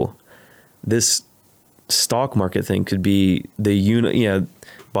people, this stock market thing could be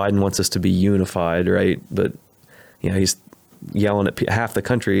Biden wants us to be unified, right? But he's yelling at half the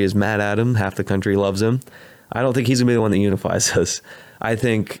country is mad at him, half the country loves him. I don't think he's gonna be the one that unifies us. I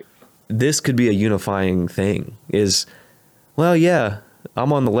think this could be a unifying thing.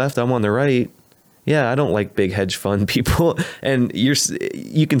 I'm on the left, I'm on the right. Yeah, I don't like big hedge fund people, and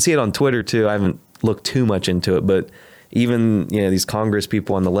you can see it on Twitter too. I haven't looked too much into it, but even these Congress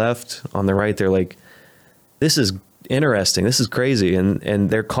people on the left, on the right, they're like, this is interesting, this is crazy, and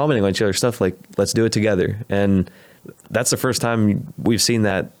they're commenting on each other's stuff like, let's do it together. And that's the first time we've seen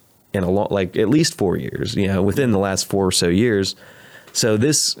that in at least 4 years, within the last 4 or so years. So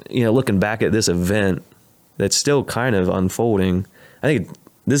this, looking back at this event that's still kind of unfolding, I think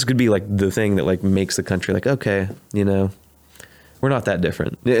this could be like the thing that like makes the country like, okay, we're not that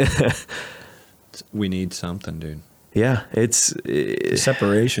different. We need something, dude. Yeah,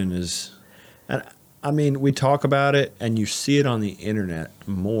 separation is, I mean, we talk about it and you see it on the internet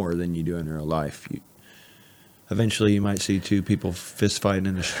more than you do in real life. Eventually you might see two people fist fighting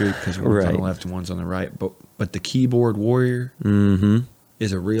in the street because one's on the left and one's on the right. But the keyboard warrior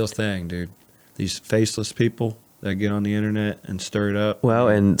is a real thing, dude. These faceless people that get on the internet and stir it up. Well,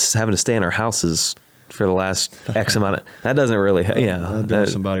 and having to stay in our houses for the last X amount that doesn't really, That'd do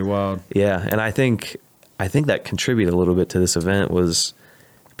somebody wild. Yeah, and I think that contributed a little bit to this event was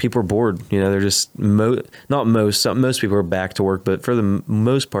people are bored. They're just most people are back to work, but for the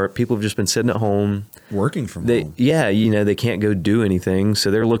most part, people have just been sitting at home working from home. Yeah, they can't go do anything, so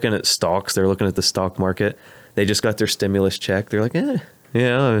they're looking at stocks. They're looking at the stock market. They just got their stimulus check. They're like,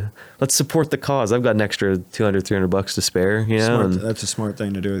 let's support the cause. I've got an extra $200-$300 to spare. That's a smart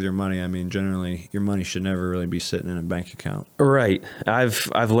thing to do with your money. I mean, generally, your money should never really be sitting in a bank account. Right.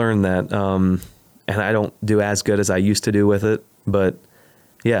 I've learned that, and I don't do as good as I used to do with it. But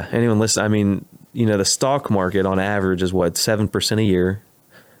yeah, anyone listen. I mean, the stock market on average is 7% a year.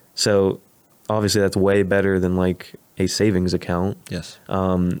 So obviously, that's way better than like a savings account. Yes.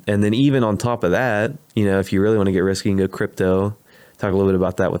 And then even on top of that, if you really want to get risky, you can go crypto. Talk a little bit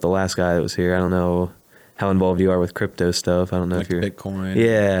about that with the last guy that was here. I don't know how involved you are with crypto stuff. I don't know like if you're Bitcoin.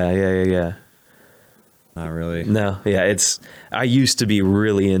 Yeah. Not really. No. Yeah. I used to be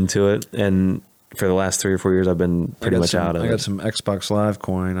really into it, and for the last 3 or 4 years, I've been pretty much out of it. I got some Xbox Live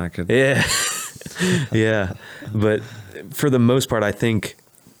coin. I could. Yeah. Yeah. But for the most part, I think.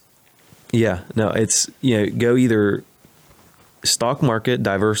 Yeah. No. It's go either stock market,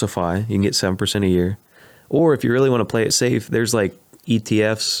 diversify. You can get 7% a year, or if you really want to play it safe, there's like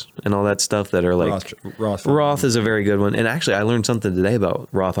ETFs and all that stuff that are like Roth is a very good one. And actually, I learned something today about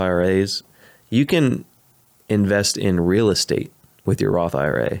Roth IRAs. You can invest in real estate with your Roth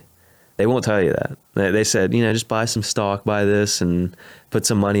IRA. They won't tell you that. They said, just buy some stock, buy this, and put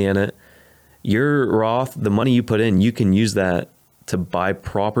some money in it. Your Roth, the money you put in, you can use that to buy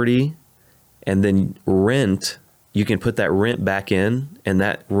property and then rent. You can put that rent back in, and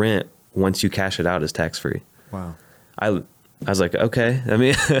that rent, once you cash it out, is tax-free. Wow. I was like, okay. I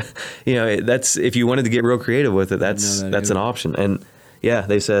mean, that's, if you wanted to get real creative with it, that's an option. And yeah,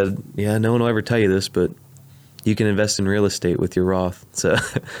 they said, no one will ever tell you this, but you can invest in real estate with your Roth. So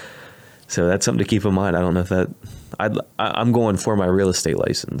so that's something to keep in mind. I don't know if that I'm going for my real estate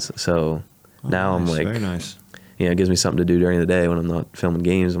license. So now nice, I'm like, very nice. it gives me something to do during the day when I'm not filming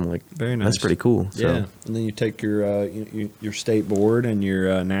games. I'm like, Very nice. that's pretty cool. So. Yeah, and then you take your state board and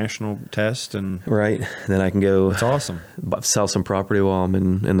your national test, and Right. Then I can go it's awesome. sell some property while I'm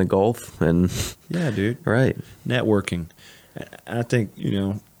in the Gulf. And Yeah, dude. right. Networking. I think,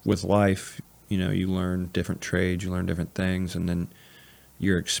 with life, you learn different trades, you learn different things, and then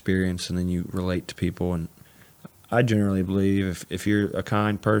your experience, and then you relate to people. And I generally believe if you're a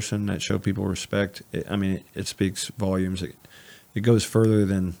kind person that show people respect, it speaks volumes. It goes further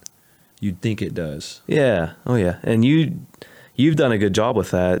than you'd think it does. Yeah. Oh yeah. And you've done a good job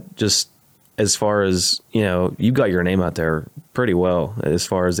with that. Just as far as, you've got your name out there pretty well as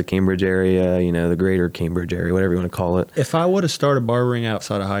far as the Cambridge area, the greater Cambridge area, whatever you want to call it. If I would have started barbering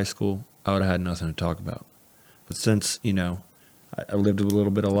outside of high school, I would have had nothing to talk about. But since, I lived a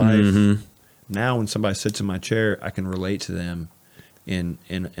little bit of life, Mm-hmm. now when somebody sits in my chair, I can relate to them in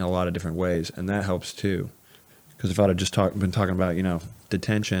a lot of different ways, and that helps too. Because if I'd have just been talking about,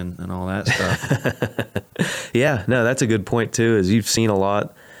 detention and all that stuff. Yeah, no, that's a good point too. Is you've seen a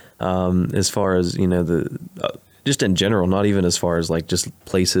lot as far as just in general, not even as far as like just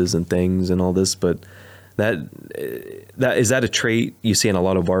places and things and all this, but that is that a trait you see in a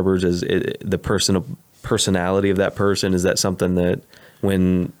lot of barbers? Is the personality of that person? Is that something that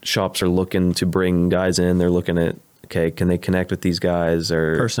when shops are looking to bring guys in, they're looking at, okay, can they connect with these guys?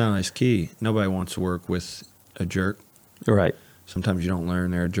 Or Personality is key. Nobody wants to work with a jerk. Right. Sometimes you don't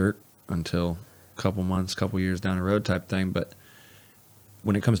learn they're a jerk until a couple months, couple years down the road type thing. But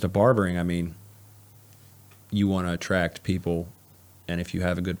when it comes to barbering, you want to attract people. And if you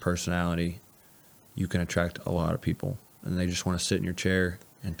have a good personality, you can attract a lot of people. And they just want to sit in your chair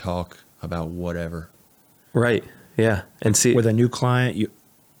and talk about whatever. Right. Yeah. And see, With a new client,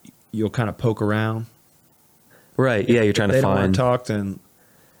 you'll kind of poke around. right. Yeah. You're trying If to they don't want find. to talk, then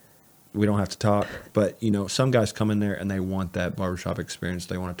we don't have to talk. But, some guys come in there and they want that barbershop experience.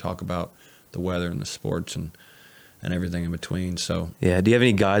 They want to talk about the weather and the sports and everything in between. So, Yeah. Do you have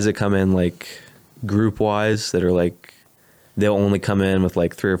any guys that come in like group wise that are like, they'll only come in with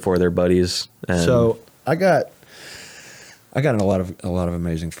like 3 or 4 of their buddies? And I got a lot of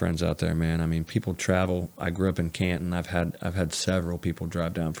amazing friends out there, man. People travel. I grew up in Canton. I've had several people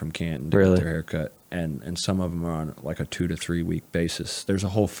drive down from Canton to Really? get their haircut, and some of them are on like a 2 to 3 week basis. There's a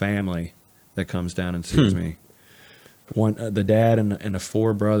whole family that comes down and sees me. The dad and the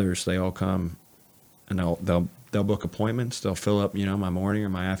 4 brothers, they all come, and they'll book appointments. They'll fill up, my morning or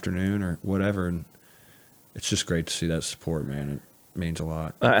my afternoon or whatever, and it's just great to see that support, man. It means a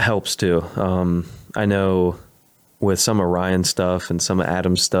lot. that helps too. I know with some of Ryan's stuff and some of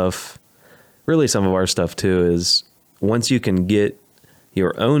Adam's stuff, really some of our stuff too, is once you can get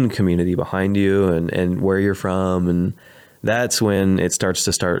your own community behind you and where you're from, and that's when it starts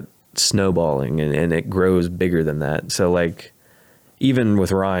snowballing and it grows bigger than that. So like even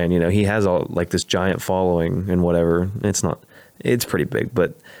with Ryan, he has all like this giant following and whatever. It's pretty big,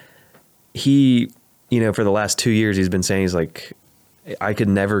 but he, for the last 2 years, he's been saying, he's like, I could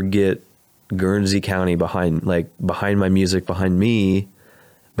never get Guernsey County behind my music, behind me.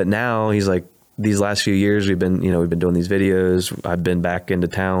 But now he's like, these last few years we've been doing these videos. I've been back into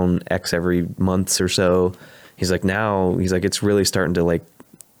town every month or so. He's like, it's really starting to like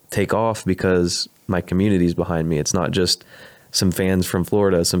take off because my community's behind me. It's not just some fans from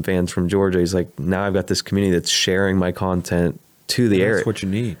Florida, some fans from Georgia. He's like, now I've got this community that's sharing my content to the area. That's what you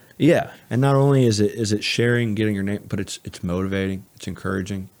need. Yeah. And not only is it sharing, getting your name, but it's motivating, it's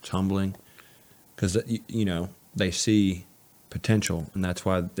encouraging, it's humbling, because they see potential, and that's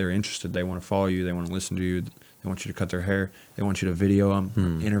why they're interested. They want to follow you. They want to listen to you. They want you to cut their hair. They want you to video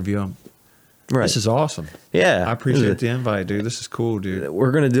them, interview them. Right. This is awesome. Yeah. I appreciate the invite, dude. This is cool, dude.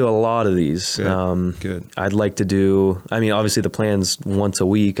 We're going to do a lot of these. Good. I'd like to do, obviously the plan's once a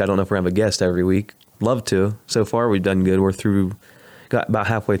week. I don't know if we're going to have a guest every week. Love to. So far, we've done good. Got about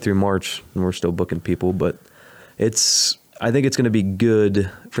halfway through March, and we're still booking people, but I think it's going to be good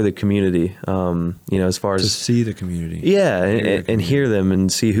for the community, as far as to see the community. Yeah, and hear them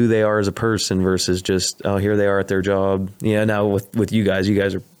and see who they are as a person versus just, oh, here they are at their job. Yeah, now with you guys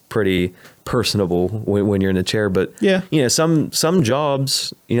are pretty personable when you're in a chair, but yeah, some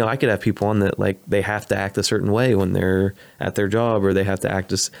jobs, I could have people on that like they have to act a certain way when they're at their job, or they have to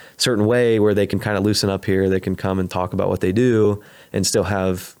act a certain way where they can kind of loosen up here. They can come and talk about what they do and still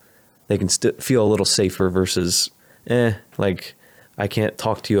they can feel a little safer versus, like I can't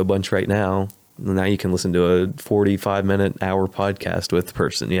talk to you a bunch right now. Now you can listen to a 45-minute hour podcast with the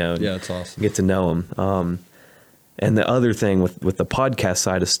person, Yeah, it's awesome. Get to know them. And the other thing with the podcast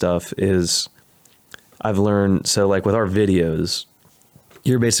side of stuff is I've learned, so like with our videos,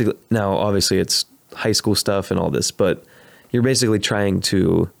 you're basically, now obviously it's high school stuff and all this, but you're basically trying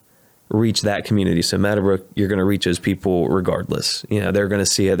to reach that community. So Meadowbrook, you're going to reach those people regardless. You know, they're going to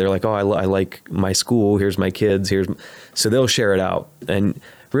see it. They're like, oh, I like my school. Here's my kids. So they'll share it out. And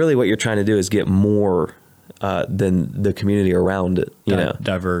really what you're trying to do is get more than the community around it, you know.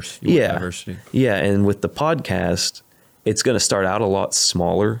 Diverse. Diversity. Yeah. And with the podcast, it's going to start out a lot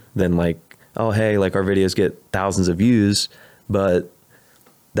smaller than like, oh, hey, like our videos get thousands of views, but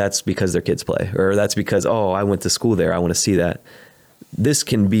that's because their kids play, or that's because, oh, I went to school there. I want to see that. This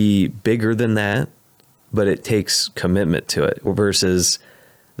can be bigger than that, but it takes commitment to it, versus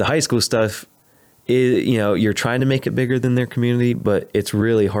the high school stuff. You know, you're trying to make it bigger than their community, but it's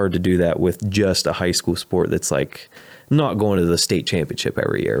really hard to do that with just a high school sport that's like not going to the state championship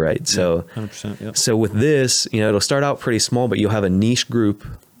every year, right? So, 100%, yep. So with this, you know, it'll start out pretty small, but you'll have a niche group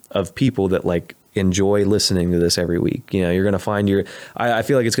of people that like enjoy listening to this every week. You know, you're going to find I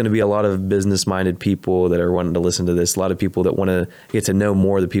feel like it's going to be a lot of business minded people that are wanting to listen to this, a lot of people that want to get to know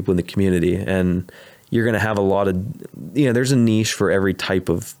more of the people in the community. And you're going to have a lot of, you know, there's a niche for every type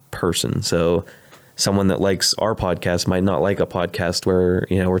of person. So someone that likes our podcast might not like a podcast where,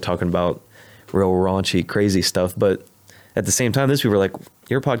 you know, we're talking about real raunchy, crazy stuff. But at the same time, those people are like,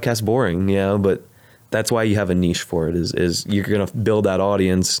 your podcast's boring, you know, but that's why you have a niche for it is you're going to build that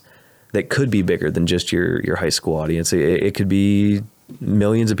audience that could be bigger than just your high school audience. It could be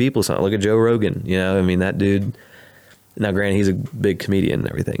millions of people. So look at Joe Rogan, you know, I mean, that dude, now granted, he's a big comedian and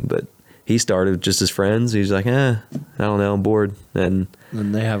everything, but he started with just his friends. He's like, I don't know, I'm bored. And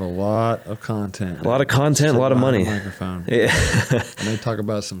they have a lot of content. A lot of money. Microphone. Yeah. And they talk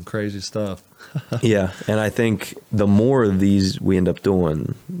about some crazy stuff. Yeah. And I think the more of these we end up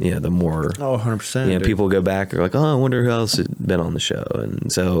doing, you know, the more 100%. You know, people go back, are like, oh, I wonder who else has been on the show.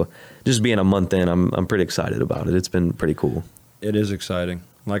 And so just being a month in, I'm pretty excited about it. It's been pretty cool. It is exciting.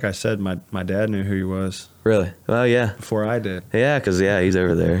 Like I said, my dad knew who he was. Really? Well, yeah. Before I did. Yeah, because, he's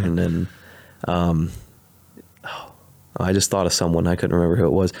over there. And then, I just thought of someone. I couldn't remember who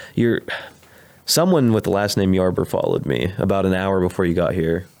it was. Someone with the last name Yarber followed me about an hour before you got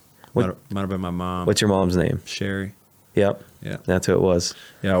here. Might have been my mom. What's your mom's name? Sherry. Yep. Yeah. That's who it was.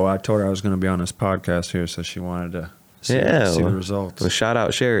 Yeah, well, I told her I was going to be on this podcast here, so she wanted to see the results. Well, shout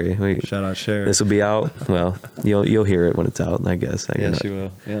out Sherry. Shout out Sherry. This will be out. Well, you'll hear it when it's out, I guess. Yeah, she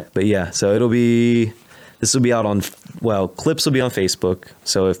will. Yeah. But yeah, so this will be out on, clips will be on Facebook.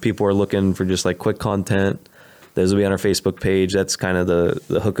 So if people are looking for just like quick content, those will be on our Facebook page. That's kind of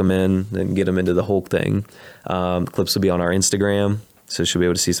the hook them in and get them into the whole thing. Clips will be on our Instagram, so she'll be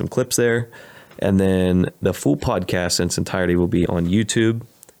able to see some clips there. And then the full podcast in its entirety will be on YouTube,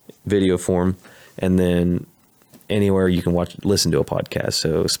 video form, and then anywhere you can listen to a podcast.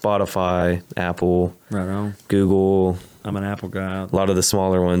 So Spotify, Apple, right on. Google. I'm an Apple guy. A lot of the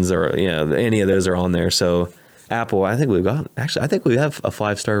smaller ones are, any of those are on there. So Apple, I think we have a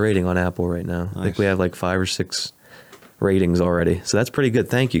 5-star rating on Apple right now. Nice. I think we have like 5 or 6 ratings already. So that's pretty good.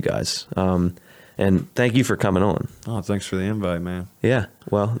 Thank you guys. And thank you for coming on. Oh, thanks for the invite, man. Yeah.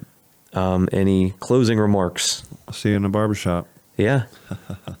 Well, any closing remarks? I'll see you in the barbershop. Yeah.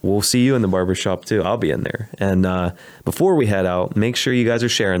 We'll see you in the barbershop too. I'll be in there. And before we head out, make sure you guys are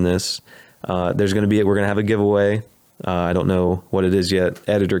sharing this. We're going to have a giveaway. I don't know what it is yet.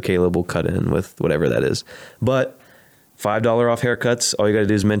 Editor Caleb will cut in with whatever that is. But $5 off haircuts. All you got to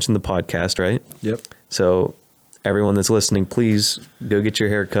do is mention the podcast, right? Yep. So everyone that's listening, please go get your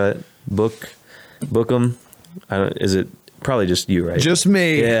haircut. Book them. Is it probably just you, right? Just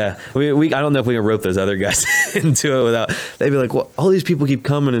me. Yeah. I don't know if we can rope those other guys into it without. They'd be like, well, all these people keep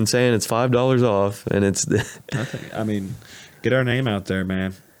coming and saying it's $5 off, and it's. Get our name out there,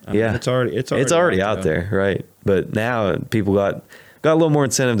 man. It's already out there, right? But now people got a little more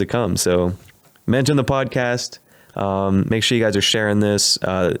incentive to come. So mention the podcast. Make sure you guys are sharing this.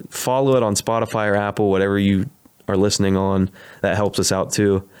 Follow it on Spotify or Apple, whatever you are listening on. That helps us out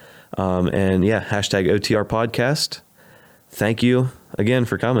too. And yeah, #OTR podcast. Thank you again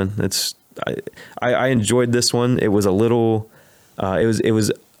for coming. I enjoyed this one. It was a little, it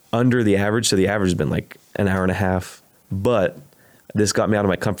was under the average. So the average has been like an hour and a half, but this got me out of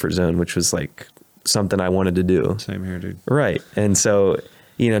my comfort zone, which was like something I wanted to do. Same here, dude. Right. And so,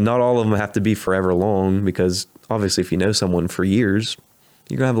 not all of them have to be forever long, because obviously if you know someone for years,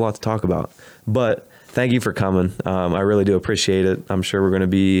 you're going to have a lot to talk about. But thank you for coming. I really do appreciate it. I'm sure we're going to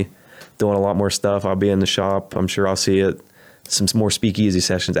be doing a lot more stuff. I'll be in the shop. I'm sure I'll see it. Some more speakeasy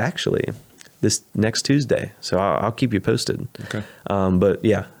sessions. Actually, this next Tuesday. So I'll keep you posted. Okay. But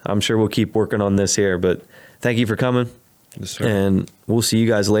yeah, I'm sure we'll keep working on this here. But thank you for coming. Yes, sir. And we'll see you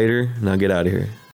guys later. And I'll get out of here.